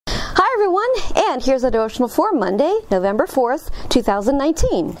Hi everyone, and here's a devotional for Monday, November 4th,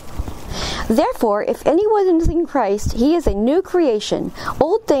 2019. Therefore, if anyone is in Christ, he is a new creation.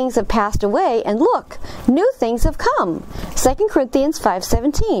 Old things have passed away, and look, new things have come. 2 Corinthians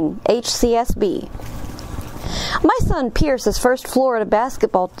 5:17, HCSB. My son Pierce's first Florida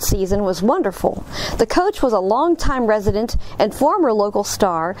basketball season was wonderful. The coach was a longtime resident and former local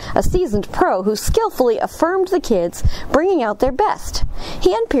star, a seasoned pro who skillfully affirmed the kids, bringing out their best.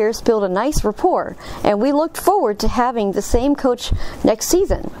 He and Pierce built a nice rapport, and we looked forward to having the same coach next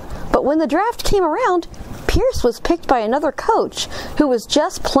season. But when the draft came around, Pierce was picked by another coach who was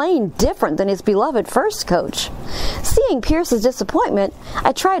just plain different than his beloved first coach. Seeing Pierce's disappointment,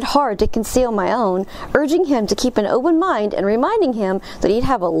 I tried hard to conceal my own, urging him to keep an open mind and reminding him that he'd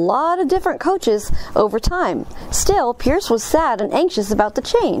have a lot of different coaches over time. Still, Pierce was sad and anxious about the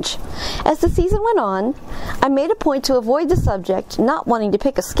change. As the season went on, I made a point to avoid the subject, not wanting to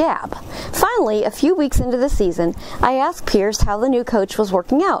pick a scab. Finally, a few weeks into the season, I asked Pierce how the new coach was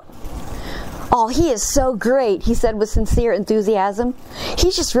working out. "Oh, he is so great," he said with sincere enthusiasm.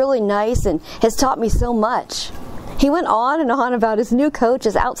 "He's just really nice and has taught me so much." He went on and on about his new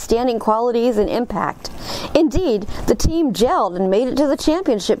coach's outstanding qualities and impact. Indeed, the team gelled and made it to the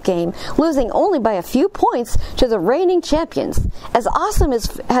championship game, losing only by a few points to the reigning champions. As awesome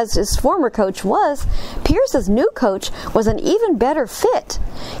as his former coach was, Pierce's new coach was an even better fit.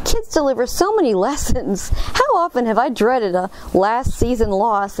 Kids deliver so many lessons. How often have I dreaded a last season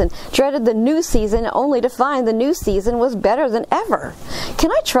loss and dreaded the new season only to find the new season was better than ever?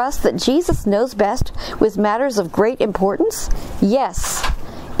 Can I trust that Jesus knows best with matters of great importance? Yes.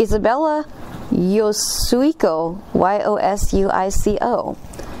 Isabella Yosuico, Yosuico.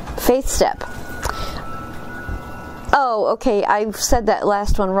 Faith step. Oh, okay, I said that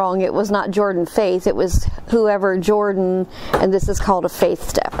last one wrong. It was not Jordan Faith. It was whoever Jordan, and this is called a faith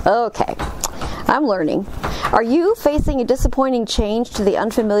step. Okay, I'm learning. Are you facing a disappointing change to the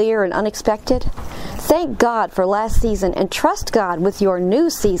unfamiliar and unexpected? Thank God for last season and trust God with your new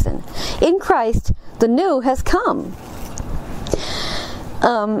season. In Christ, the new has come.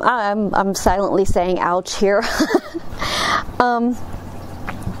 I'm silently saying ouch here.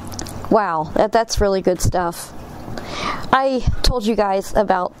 Wow, that's really good stuff. I told you guys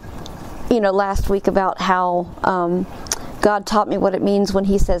about, last week about how God taught me what it means when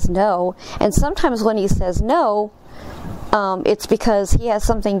he says no. And sometimes when he says no, it's because he has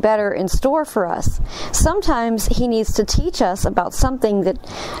something better in store for us. Sometimes he needs to teach us about something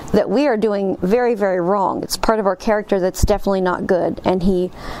that we are doing very, very wrong. It's part of our character that's definitely not good, and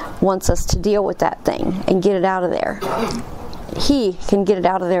he wants us to deal with that thing and get it out of there. He can get it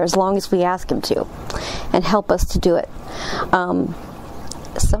out of there as long as we ask him to, and help us to do it.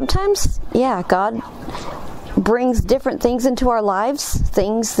 Sometimes, God brings different things into our lives,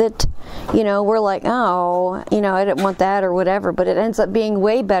 things that, we're like, oh, I didn't want that or whatever, but it ends up being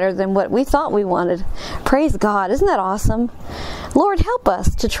way better than what we thought we wanted. Praise God. Isn't that awesome? Lord, help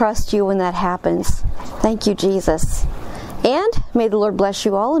us to trust you when that happens. Thank you, Jesus. And may the Lord bless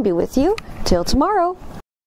you all and be with you till tomorrow.